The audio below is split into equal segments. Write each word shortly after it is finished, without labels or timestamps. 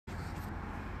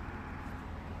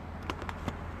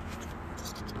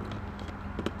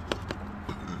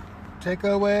Take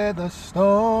away the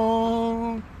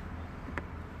stone.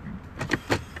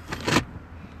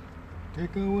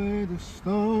 Take away the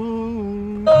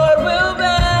stone. Lord will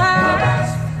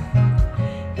bless.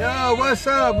 Yo, what's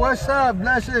up? What's up?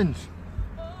 Blessings.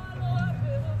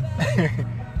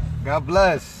 God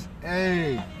bless.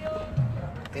 Hey.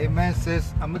 Amen,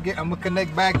 sis. I'm gonna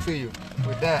connect back to you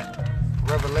with that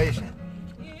revelation.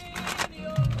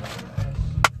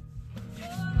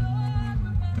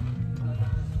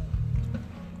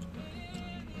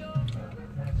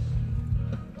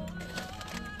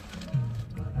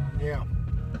 Yeah.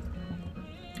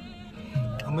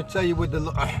 I'm gonna tell you what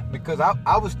because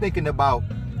I was thinking about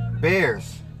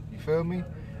bears. You feel me?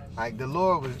 Like the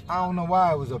Lord was, I don't know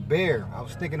why it was a bear. I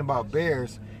was thinking about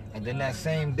bears, and then that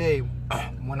same day,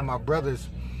 one of my brothers,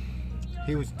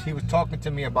 he was talking to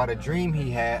me about a dream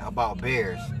he had about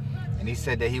bears, and he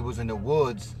said that he was in the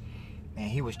woods, and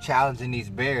he was challenging these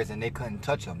bears, and they couldn't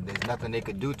touch him. There's nothing they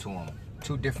could do to him.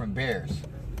 2 different bears.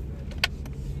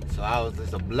 So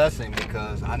it's a blessing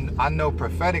because I know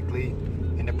prophetically,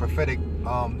 in the prophetic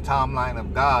timeline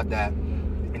of God, that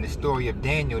in the story of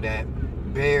Daniel, that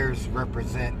bears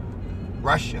represent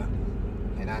Russia.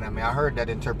 You know what I mean? I heard that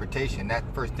interpretation. That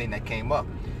first thing that came up.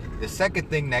 The second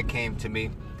thing that came to me,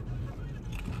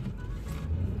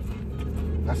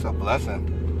 that's a blessing.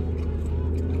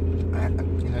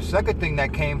 And the second thing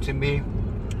that came to me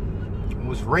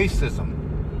was racism.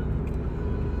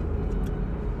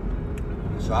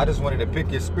 So I just wanted to pick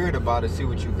your spirit about it, see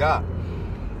what you got.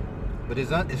 But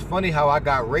it's funny how I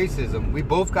got racism. We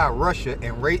both got Russia,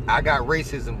 and I got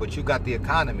racism, but you got the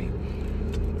economy.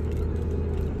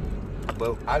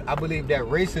 But I believe that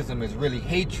racism is really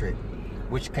hatred,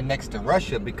 which connects to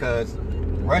Russia, because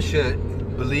Russia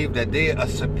believe that they're a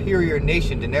superior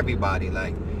nation than everybody.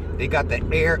 Like, they got the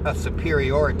air of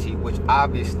superiority, which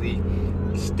obviously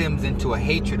stems into a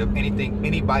hatred of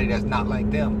anybody that's not like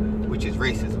them, which is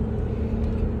racism.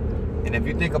 And if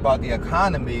you think about the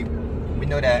economy, we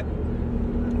know that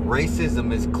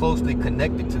racism is closely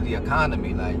connected to the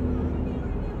economy. Like,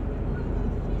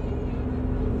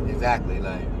 exactly,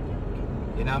 like,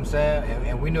 you know what I'm saying?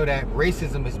 And we know that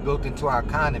racism is built into our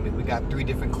economy. We got 3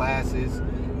 different classes.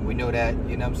 We know that,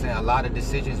 you know what I'm saying, a lot of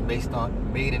decisions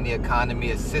made in the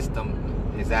economy, a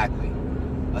system, exactly.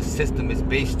 A system is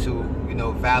based to, you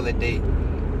know, validate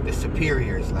the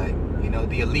superiors, like, you know,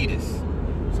 the elitists.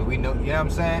 So we know, you know what I'm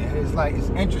saying? It's like, it's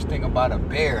interesting about a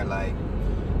bear, like,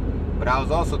 but I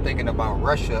was also thinking about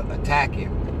Russia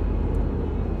attacking.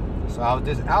 So I was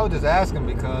just asking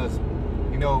because,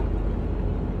 you know,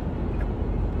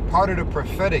 part of the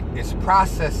prophetic is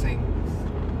processing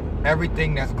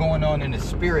everything that's going on in the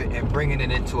spirit and bringing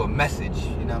it into a message.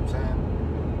 You know what I'm saying?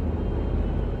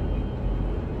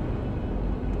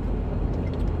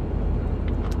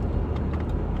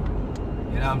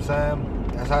 You know what I'm saying?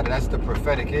 That's the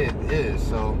prophetic is.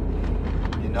 So,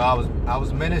 you know, I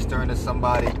was ministering to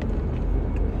somebody,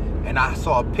 and I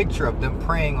saw a picture of them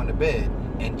praying on the bed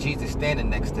and Jesus standing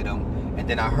next to them, and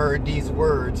then I heard these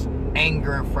words,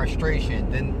 anger and frustration.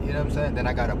 Then, you know what I'm saying? Then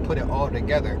I gotta put it all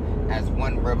together as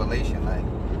one revelation, like.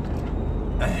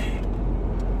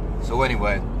 So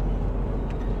anyway,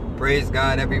 praise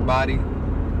God, everybody.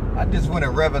 I just want to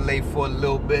revelate for a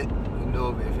little bit. You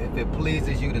know, if it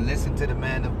pleases you to listen to the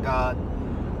man of God,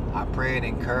 I pray and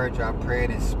encourage you. I pray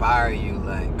and inspire you.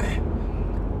 Like,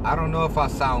 I don't know if I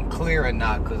sound clear or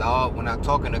not, because when I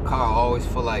talk in the car, I always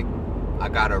feel like I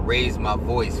gotta raise my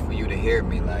voice for you to hear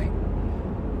me, like,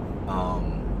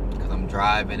 because I'm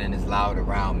driving and it's loud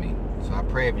around me. So I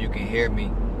pray if you can hear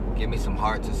me, give me some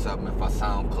hearts or something if I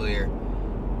sound clear.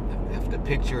 If the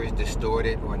picture is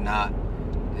distorted or not,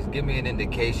 just give me an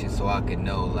indication so I can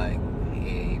know, like,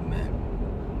 amen.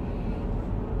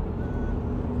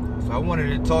 So I wanted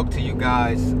to talk to you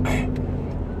guys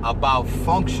about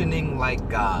functioning like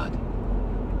God.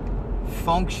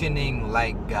 Functioning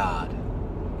like God.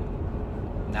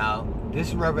 Now,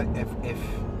 this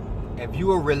if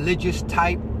you're a religious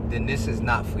type, then this is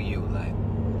not for you. Like,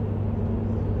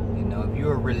 you know, if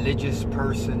you're a religious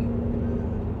person,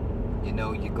 you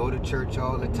know, you go to church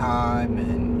all the time,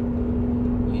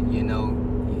 and you know,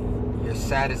 you're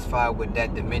satisfied with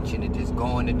that dimension of just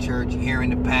going to church, hearing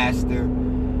the pastor.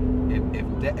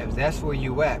 If that's where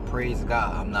you at, praise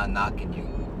God. I'm not knocking you,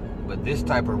 but this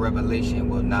type of revelation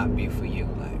will not be for you.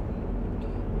 Like,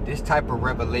 this type of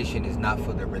revelation is not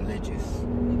for the religious.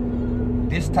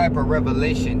 This type of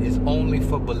revelation is only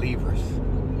for believers.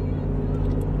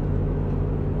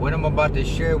 What I'm about to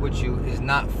share with you is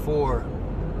not for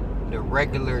the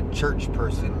regular church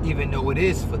person, even though it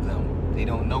is for them. They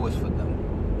don't know it's for them.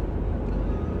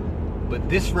 But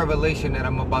this revelation that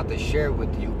I'm about to share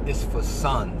with you is for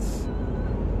sons.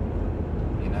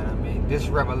 You know what I mean? This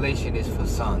revelation is for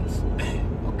sons.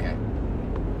 Okay.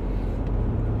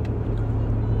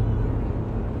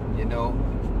 You know,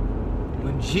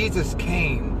 when Jesus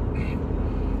came,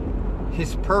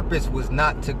 his purpose was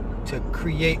not to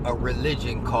create a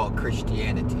religion called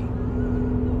Christianity.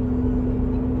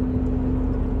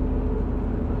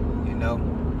 You know?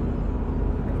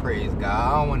 Praise God.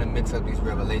 I don't want to mix up these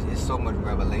revelations. It's so much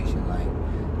revelation. Like,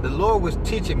 the Lord was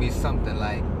teaching me something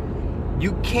like,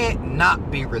 you can't not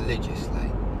be religious.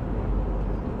 Like,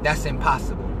 that's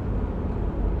impossible.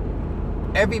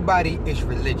 Everybody is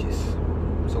religious.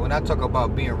 So when I talk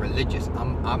about being religious,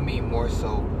 I mean more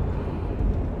so,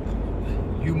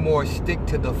 you more stick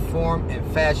to the form and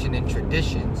fashion and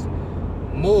traditions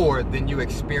more than you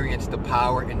experience the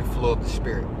power and the flow of the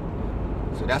Spirit.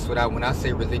 So that's what when I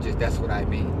say religious, that's what I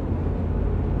mean.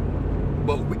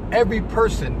 But every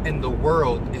person in the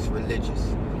world is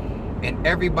religious. And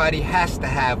everybody has to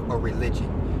have a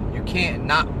religion. You can't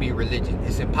not be religious.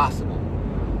 It's impossible.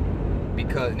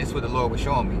 Because, and this is what the Lord was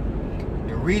showing me.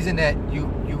 The reason that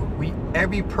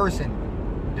every person,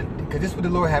 because this is what the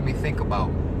Lord had me think about.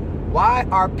 Why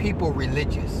are people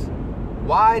religious?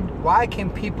 Why can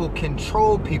people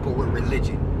control people with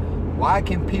religion? Why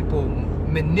can people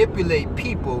manipulate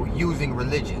people using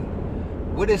religion?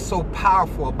 What is so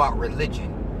powerful about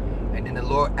religion? And then the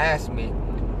Lord asked me,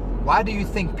 why do you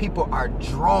think people are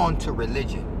drawn to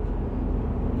religion?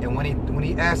 And when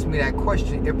he asked me that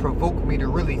question, it provoked me to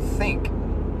really think,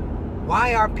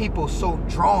 why are people so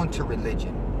drawn to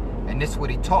religion? And this is what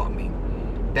he taught me,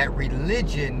 that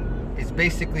religion is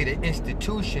basically the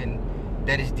institution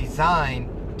that is designed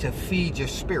to feed your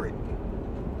spirit.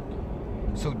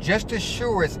 So just as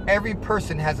sure as every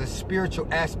person has a spiritual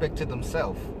aspect to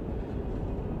themselves,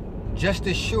 just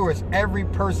as sure as every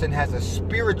person has a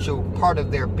spiritual part of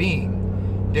their being,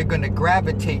 they're going to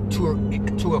gravitate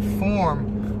to a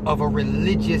form of a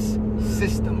religious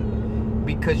system,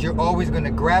 because you're always going to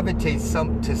gravitate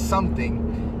to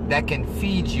something that can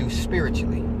feed you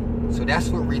spiritually. So that's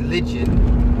what religion,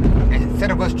 and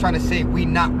instead of us trying to say we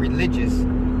not religious,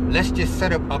 let's just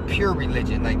set up a pure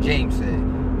religion like James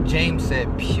said. James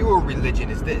said pure religion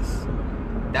is this.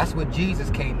 That's what Jesus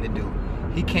came to do.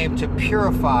 He came to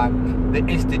purify the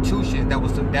institutions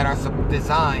that are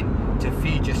designed to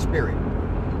feed your spirit.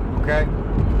 Okay?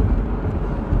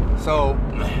 So,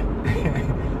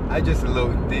 I just a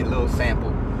little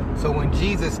sample. So when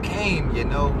Jesus came, you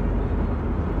know,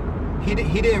 he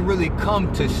didn't really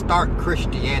come to start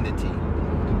Christianity.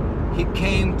 He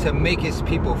came to make his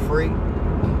people free.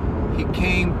 He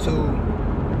came to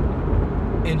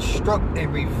instruct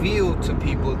and reveal to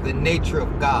people the nature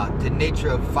of God, the nature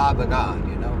of Father God,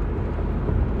 you know.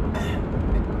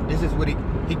 This is what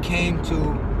he came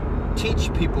to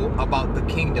teach people about the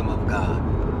kingdom of God.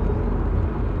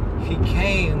 He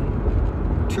came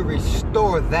to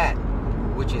restore that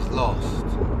which is lost.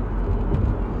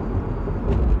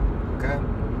 Okay?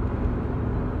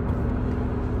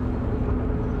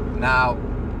 Now,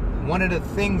 one of the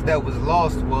things that was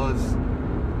lost was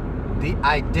the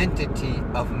identity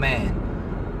of man.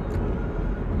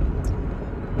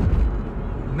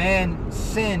 Man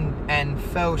sinned and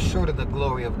fell short of the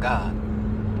glory of God.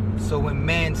 So when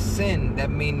man sinned, that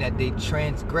means that they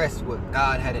transgressed what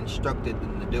God had instructed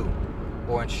them to do,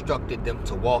 or instructed them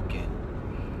to walk in.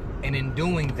 And in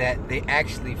doing that, they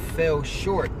actually fell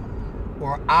short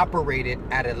or operated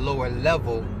at a lower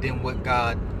level than what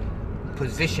God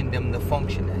positioned them to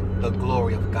function in. The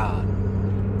glory of God,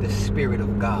 the Spirit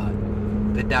of God,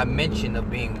 the dimension of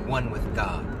being one with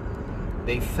God.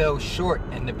 They fell short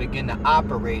and they began to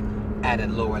operate at a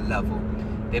lower level.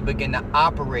 They began to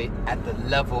operate at the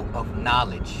level of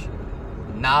knowledge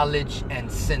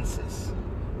and senses.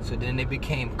 So then they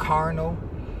became carnal.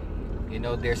 You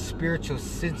know, their spiritual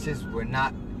senses were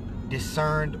not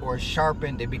discerned or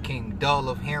sharpened. They became dull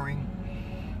of hearing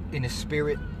in the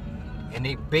spirit. And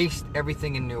they based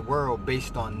everything in their world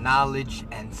based on knowledge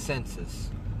and senses.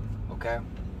 Okay?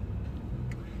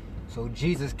 So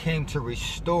Jesus came to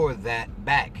restore that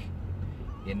back.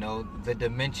 You know, the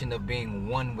dimension of being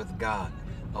one with God,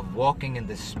 of walking in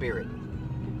the Spirit.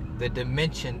 The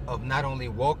dimension of not only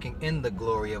walking in the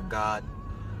glory of God,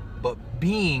 but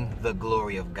being the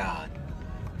glory of God.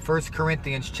 1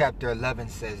 Corinthians chapter 11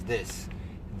 says this,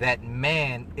 that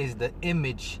man is the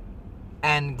image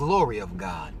and glory of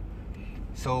God.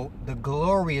 So the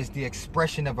glory is the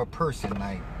expression of a person,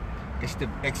 like it's the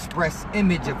express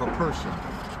image of a person.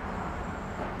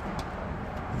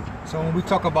 So when we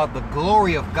talk about the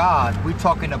glory of God, we're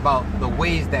talking about the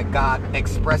ways that God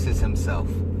expresses himself.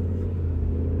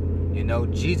 You know,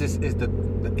 Jesus is the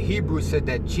Hebrews said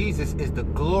that Jesus is the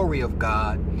glory of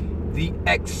God, the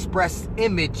express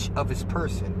image of his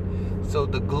person. So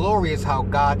the glory is how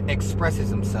God expresses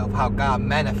himself, how God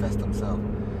manifests himself.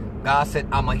 God said,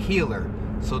 I'm a healer.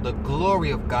 So the glory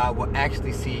of God will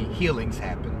actually see healings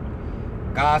happen.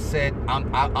 God said,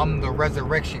 I'm the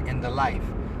resurrection and the life.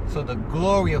 So the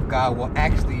glory of God will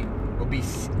be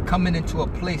coming into a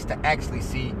place to actually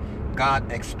see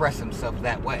God express himself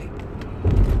that way.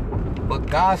 But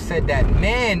God said that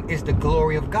man is the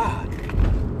glory of God.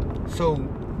 So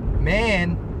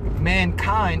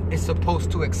mankind is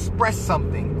supposed to express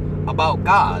something about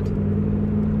God.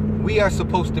 We are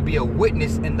supposed to be a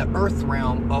witness in the earth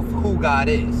realm of who God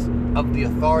is, of the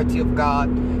authority of God,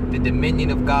 the dominion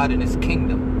of God in his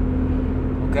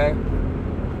kingdom. Okay?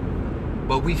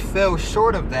 But we fell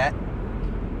short of that,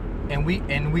 and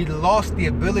we lost the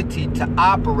ability to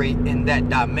operate in that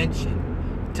dimension,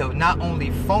 to not only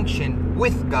function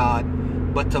with God,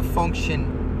 but to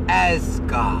function as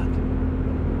God.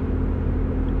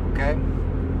 Okay?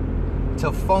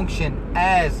 To function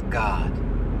as God.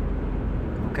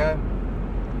 Okay?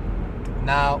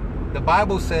 Now, the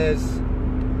Bible says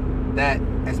that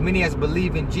as many as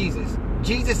believe in Jesus,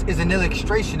 Jesus is an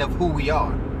illustration of who we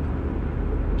are.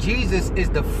 Jesus is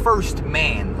the first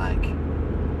man,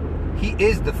 he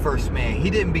is the first man. He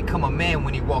didn't become a man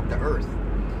when he walked the earth.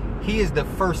 He is the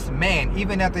first man.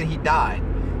 Even after he died,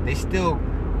 they still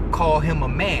call him a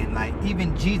man.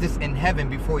 Even Jesus in heaven,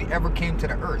 before he ever came to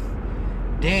the earth,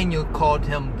 Daniel called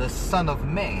him the Son of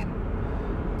Man.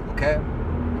 Okay?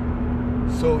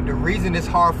 So the reason it's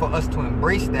hard for us to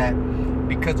embrace that,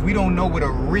 because we don't know what a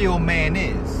real man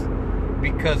is.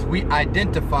 Because we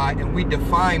identify and we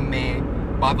define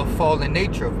man by the fallen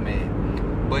nature of man.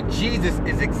 But Jesus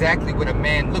is exactly what a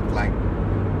man looked like.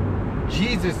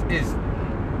 Jesus is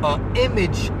an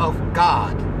image of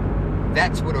God.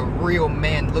 That's what a real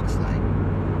man looks like.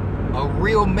 A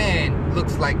real man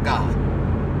looks like God.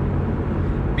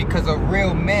 Because a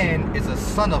real man is a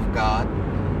son of God.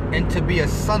 And to be a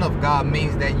son of God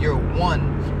means that you're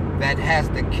one that has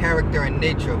the character and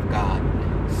nature of God.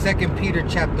 2 Peter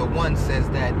chapter 1 says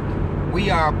that we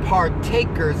are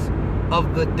partakers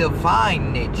of the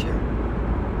divine nature.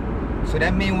 So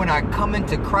that means when I come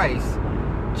into Christ,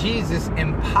 Jesus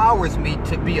empowers me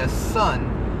to be a son,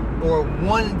 or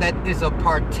one that is a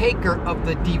partaker of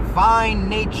the divine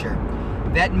nature.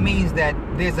 That means that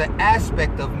there's an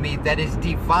aspect of me that is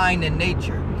divine in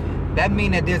nature. That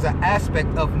means that there's an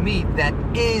aspect of me that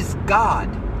is God.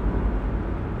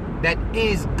 That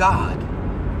is God.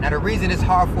 Now the reason it's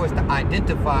hard for us to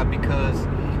identify, because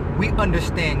we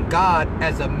understand God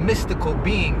as a mystical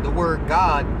being. The word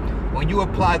God, when you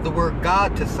apply the word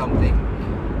God to something,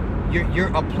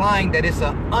 you're applying that it's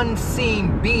an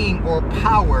unseen being or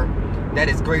power that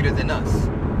is greater than us.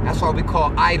 That's why we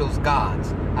call idols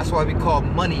gods. That's why we call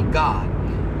money God,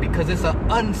 because it's an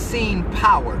unseen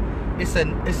power. It's a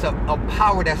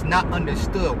power that's not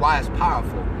understood why it's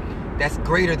powerful. That's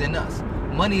greater than us.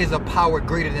 Money is a power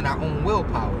greater than our own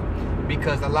willpower,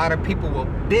 because a lot of people will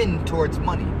bend towards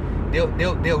money.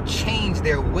 They'll change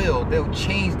their will. They'll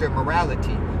change their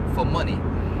morality for money.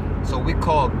 So we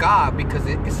call God because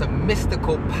it's a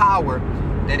mystical power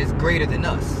that is greater than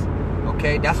us.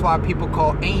 Okay, that's why people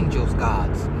call angels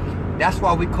gods. That's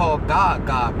why we call God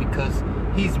God, because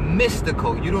he's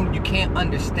mystical. You can't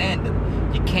understand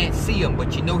him. You can't see him,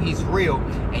 but you know he's real,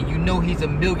 and you know he's a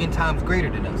million times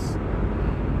greater than us.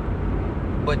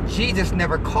 But Jesus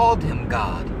never called him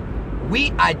God.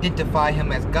 We identify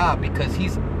him as God because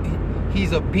he's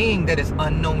a being that is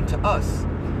unknown to us.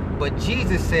 But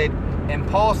Jesus said, and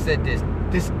Paul said this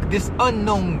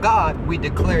unknown God, we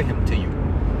declare him to you.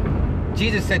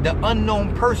 Jesus said, the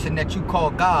unknown person that you call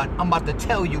God, I'm about to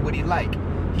tell you what he like.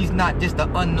 He's not just the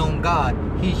unknown God,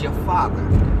 he's your Father.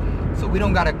 So we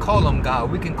don't got to call him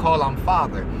God, we can call him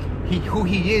Father. Who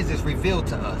he is revealed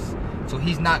to us. So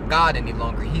he's not God any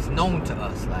longer, he's known to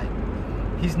us.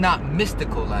 He's not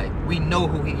mystical, we know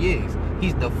who he is.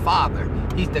 He's the Father,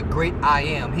 he's the great I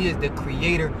am. He is the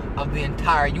creator of the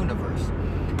entire universe.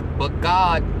 But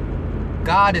God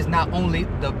is not only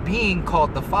the being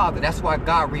called the Father. That's why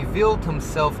God revealed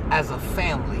himself as a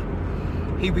family.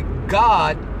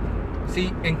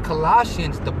 See, in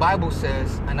Colossians, the Bible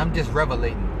says, and I'm just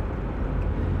revelating.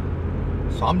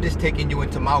 So I'm just taking you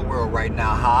into my world right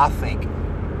now, how I think.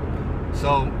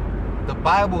 So the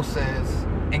Bible says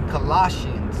in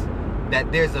Colossians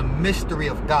that there's a mystery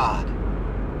of God,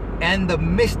 and the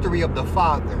mystery of the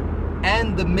Father,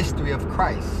 and the mystery of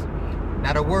Christ.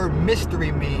 Now the word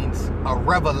mystery means a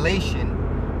revelation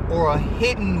or a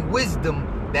hidden wisdom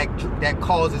that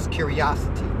causes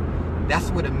curiosity. That's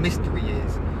what a mystery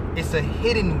is. It's a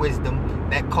hidden wisdom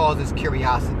that causes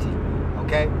curiosity.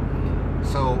 Okay?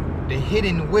 So the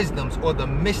hidden wisdoms, or the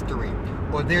mystery,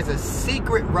 or there's a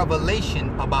secret revelation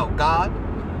about God,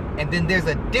 and then there's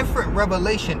a different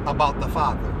revelation about the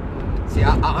Father. See,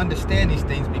 I understand these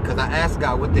things because I asked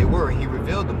God what they were, and He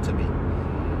revealed them to me.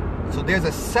 So there's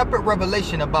a separate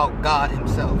revelation about God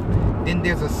Himself. Then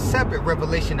there's a separate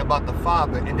revelation about the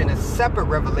Father, and then a separate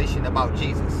revelation about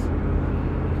Jesus.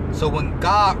 So when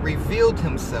God revealed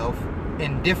Himself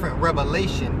in different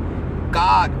revelation,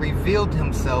 God revealed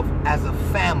Himself as a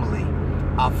family,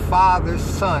 a Father,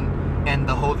 Son, and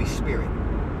the Holy Spirit.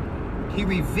 He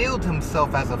revealed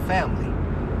Himself as a family.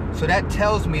 So that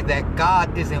tells me that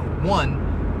God isn't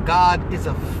one, God is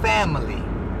a family.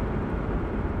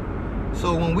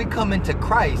 So when we come into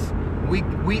Christ, we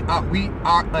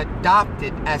are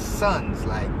adopted as sons.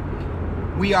 Like,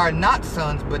 we are not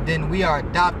sons, but then we are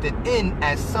adopted in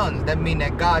as sons. That means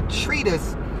that God treats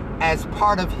us as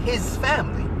part of His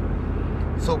family.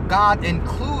 So God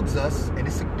includes us, and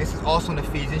this is also in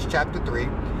Ephesians chapter 3,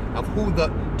 of who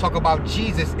talk about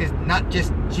Jesus is not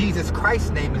just Jesus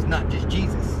Christ's name, is not just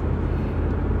Jesus.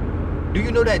 Do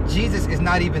you know that Jesus is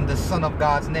not even the Son of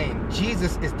God's name?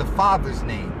 Jesus is the Father's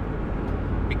name.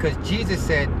 Because Jesus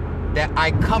said that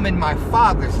I come in my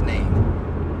Father's name.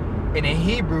 And in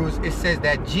Hebrews, it says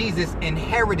that Jesus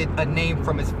inherited a name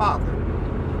from His Father.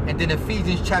 And then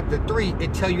Ephesians chapter 3,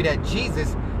 it tells you that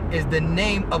Jesus is the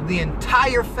name of the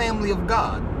entire family of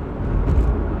God.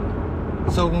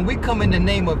 So when we come in the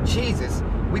name of Jesus,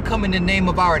 we come in the name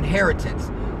of our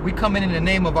inheritance. We come in the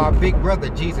name of our big brother,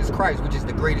 Jesus Christ, which is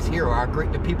the greatest hero,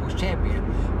 the people's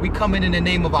champion. We come in the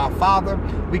name of our Father.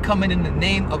 We come in the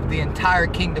name of the entire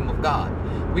kingdom of God.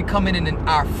 We come in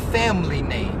our family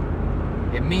name.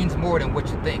 It means more than what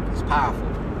you think. It's powerful.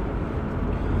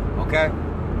 Okay?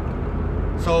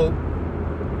 So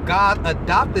God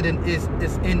adopted us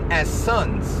as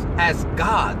sons, as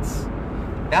gods.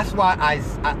 That's why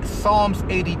Psalms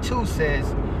 82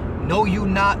 says, know you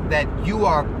not that you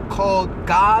are called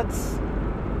gods?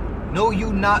 Know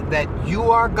you not that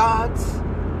you are gods?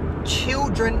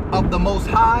 Children of the Most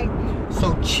High?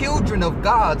 So children of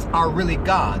gods are really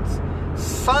gods.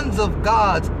 Sons of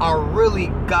gods are really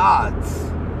gods.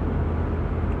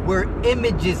 We're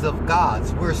images of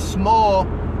gods. We're small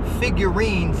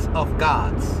figurines of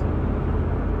gods.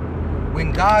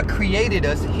 When God created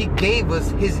us, He gave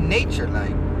us His nature.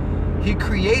 Like, He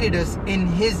created us in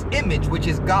His image, which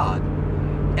is God,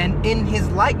 and in His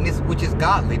likeness, which is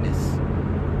godliness,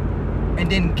 and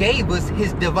then gave us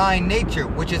His divine nature,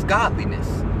 which is godliness.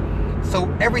 So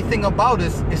everything about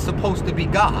us is supposed to be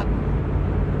God.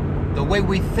 The way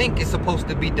we think is supposed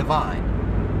to be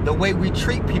divine. The way we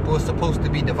treat people is supposed to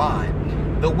be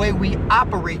divine. The way we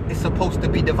operate is supposed to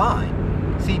be divine.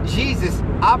 See, Jesus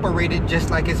operated just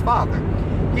like His Father.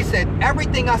 He said,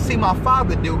 everything I see my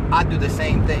Father do, I do the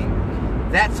same thing.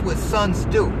 That's what sons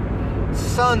do.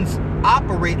 Sons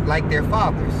operate like their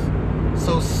fathers.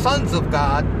 So sons of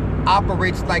God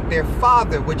operates like their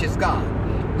Father, which is God.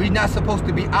 We're not supposed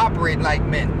to be operating like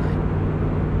men.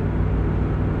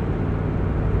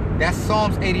 That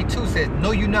Psalms 82 says,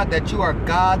 know you not that you are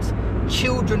God's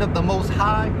children of the Most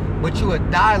High, but you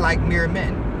will die like mere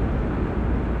men.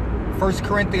 1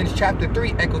 Corinthians chapter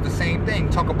 3 echoes the same thing.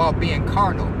 Talk about being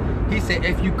carnal. He said,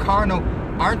 if you carnal,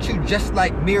 aren't you just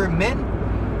like mere men?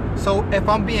 So if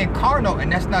I'm being carnal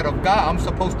and that's not of God, I'm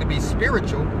supposed to be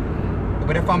spiritual.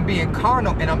 But if I'm being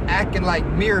carnal and I'm acting like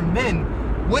mere men,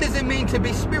 what does it mean to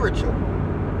be spiritual?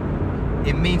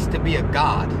 It means to be a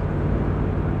God.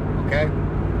 Okay?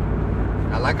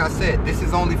 Now, like I said, this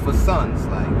is only for sons.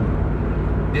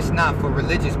 Like, this not for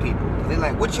religious people. They're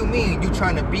like, what you mean? You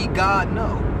trying to be God?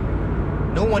 No.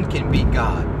 No one can be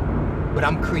God. But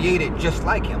I'm created just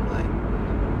like Him. Like,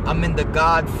 I'm in the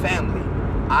God family.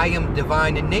 I am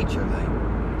divine in nature.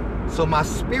 Like, so my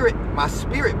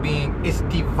spirit being is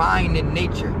divine in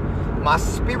nature. My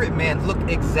spirit man look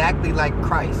exactly like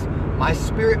Christ. My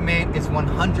spirit man is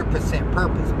 100%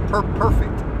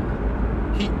 perfect.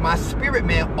 My spirit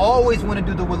man always want to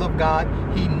do the will of God.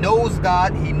 He knows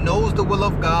God. He knows the will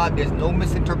of God. There's no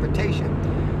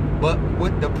misinterpretation. But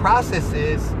what the process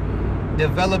is,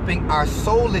 developing our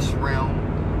soulish realm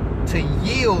to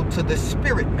yield to the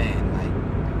spirit man,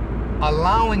 like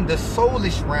allowing the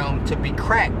soulish realm to be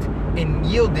cracked and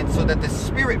yielded so that the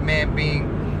spirit man being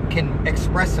can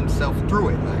express himself through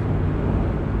it.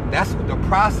 Like, that's the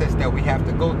process that we have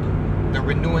to go through. The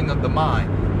renewing of the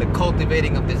mind, the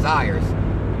cultivating of desires. You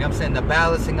know what I'm saying? The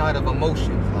balancing out of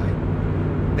emotions.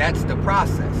 Like, that's the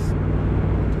process.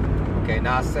 Okay,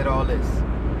 now I said all this.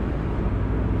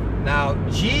 Now,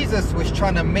 Jesus was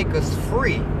trying to make us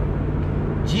free.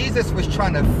 Jesus was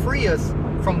trying to free us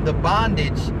from the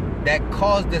bondage that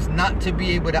caused us not to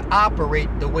be able to operate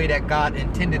the way that God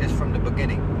intended us from the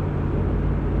beginning.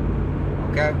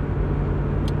 Okay?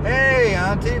 Hey,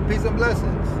 Auntie, peace and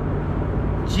blessings.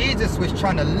 Jesus was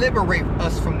trying to liberate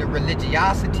us from the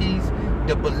religiosities,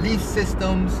 the belief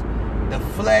systems, the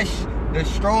flesh, the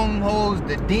strongholds,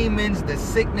 the demons, the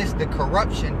sickness, the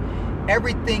corruption,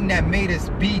 everything that made us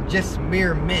be just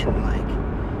mere men,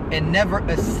 like, and never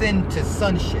ascend to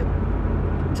sonship,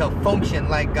 to function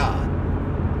like God.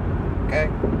 Okay?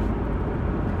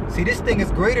 See, this thing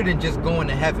is greater than just going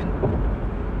to heaven.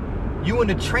 You in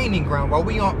the training ground. While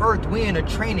we on earth, we in a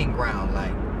training ground.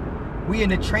 Like, we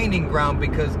in a training ground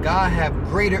because God have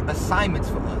greater assignments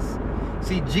for us.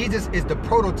 See, Jesus is the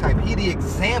prototype. He the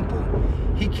example.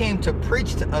 He came to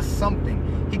preach to us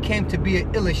something. He came to be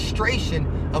an illustration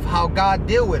of how God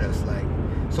deal with us. Like,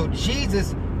 so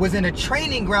Jesus was in a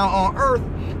training ground on earth,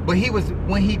 but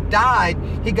when he died,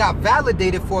 he got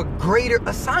validated for a greater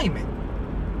assignment.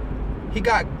 He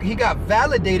got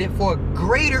validated for a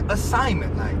greater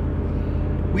assignment. Like,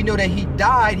 we know that he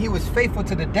died. He was faithful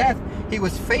to the death. He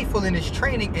was faithful in his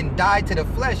training and died to the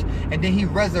flesh. And then he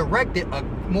resurrected a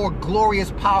more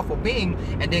glorious, powerful being.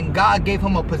 And then God gave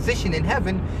him a position in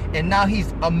heaven. And now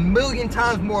he's 1,000,000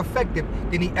 times more effective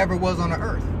than he ever was on the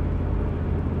earth.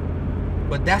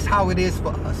 But that's how it is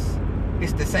for us.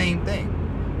 It's the same thing.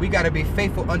 We got to be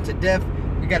faithful unto death.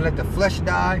 We got to let the flesh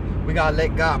die. We got to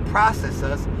let God process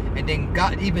us. And then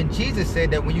God, even Jesus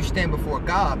said that when you stand before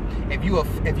God, if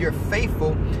you're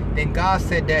faithful, then God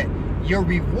said that your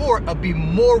reward will be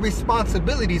more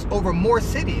responsibilities over more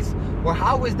cities. Well,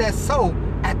 how is that so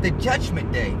at the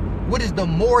judgment day? What is the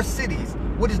more cities?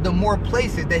 What is the more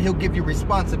places that he'll give you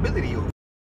responsibility over?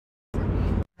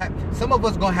 Some of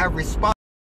us going to have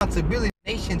responsibility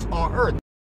nations on earth.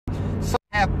 Some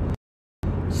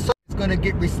is going to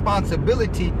get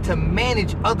responsibility to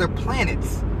manage other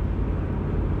planets.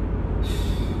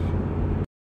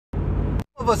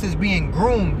 Some of us is being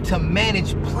groomed to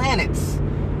manage planets.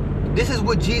 This is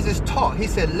what Jesus taught. He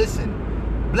said, listen,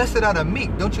 blessed are the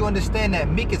meek. Don't you understand that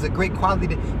meek is a great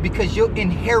quality? Because you'll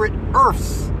inherit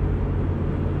earths.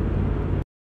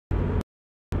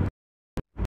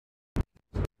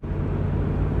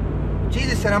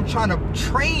 Jesus said, I'm trying to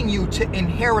train you to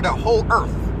inherit a whole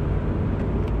earth.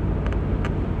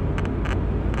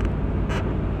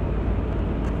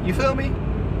 You feel me?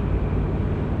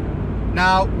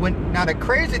 Now the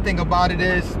crazy thing about it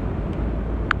is,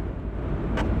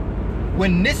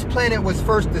 when this planet was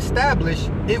first established,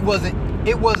 it wasn't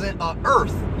a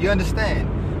earth. You understand?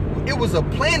 It was a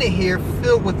planet here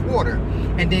filled with water,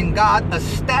 and then God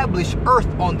established earth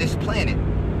on this planet.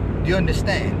 Do you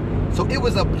understand? So it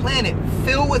was a planet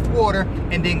filled with water,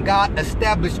 and then God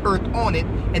established earth on it,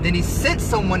 and then he sent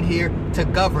someone here to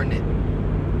govern it.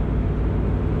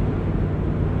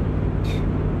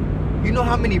 You know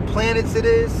how many planets it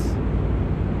is?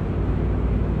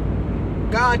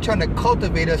 God trying to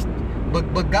cultivate us,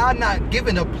 but God not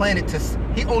giving a planet to,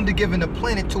 he only giving a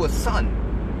planet to a son.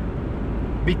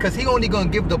 Because he only gonna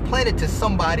give the planet to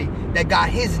somebody that got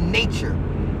his nature,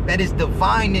 that is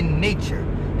divine in nature,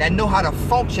 that know how to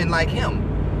function like him.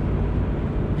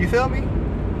 You feel me?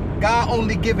 God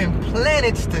only giving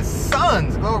planets to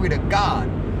sons. Glory to God.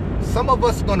 Some of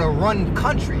us gonna run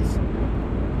countries.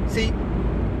 See,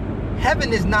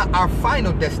 heaven is not our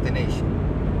final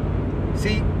destination.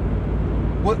 See,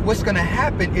 what's going to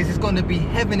happen is it's going to be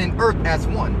heaven and earth as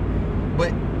one.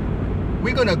 But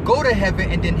we're going to go to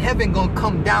heaven, and then heaven going to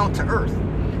come down to earth.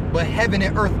 But heaven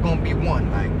and earth going to be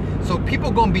one. Like, so people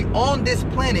going to be on this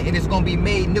planet, and it's going to be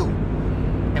made new.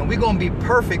 And we're going to be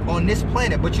perfect on this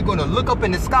planet. But you're going to look up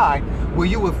in the sky where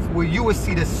you will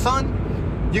see the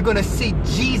sun. You're going to see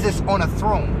Jesus on a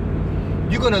throne.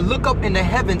 You're going to look up in the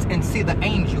heavens and see the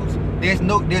angels. There's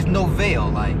no veil.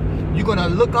 Like, you're going to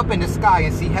look up in the sky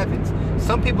and see heavens.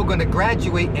 Some people are going to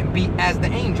graduate and be as the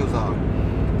angels are.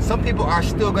 Some people are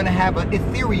still going to have an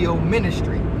ethereal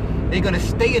ministry. They're going to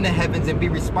stay in the heavens and be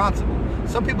responsible.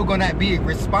 Some people are going to be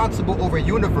responsible over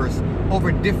universe,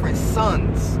 over different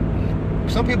suns.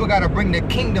 Some people got to bring the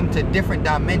kingdom to different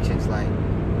dimensions. Like,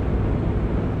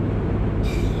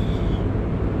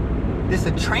 this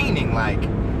a training. Like,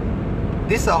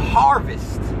 this a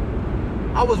harvest.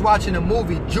 I was watching a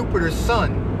movie, Jupiter's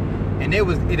Son, and they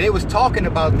was talking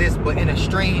about this, but in a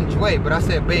strange way. But I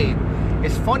said, babe,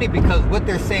 it's funny because what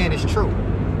they're saying is true.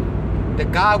 The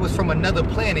guy was from another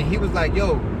planet. He was like,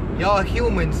 yo, y'all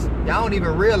humans, y'all don't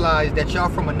even realize that y'all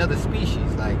from another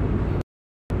species. Like,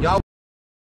 y'all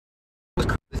was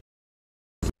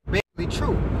basically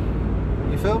true.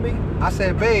 You feel told me, I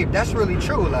said, babe, that's really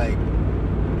true. Like,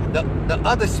 the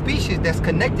other species that's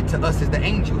connected to us is the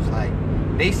angels. Like,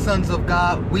 they sons of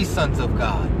God, we sons of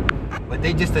God. But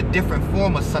they just a different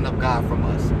form of son of God from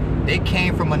us. They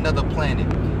came from another planet.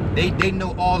 They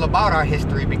know all about our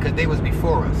history because they was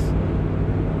before us.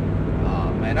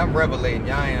 Oh man, I'm revelating.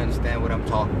 Y'all ain't understand what I'm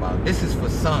talking about. This is for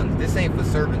sons. This ain't for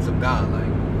servants of God.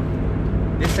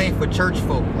 Like, this ain't for church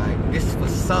folk. Like, this is for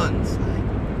sons. Like,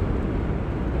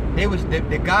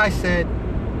 the guy said,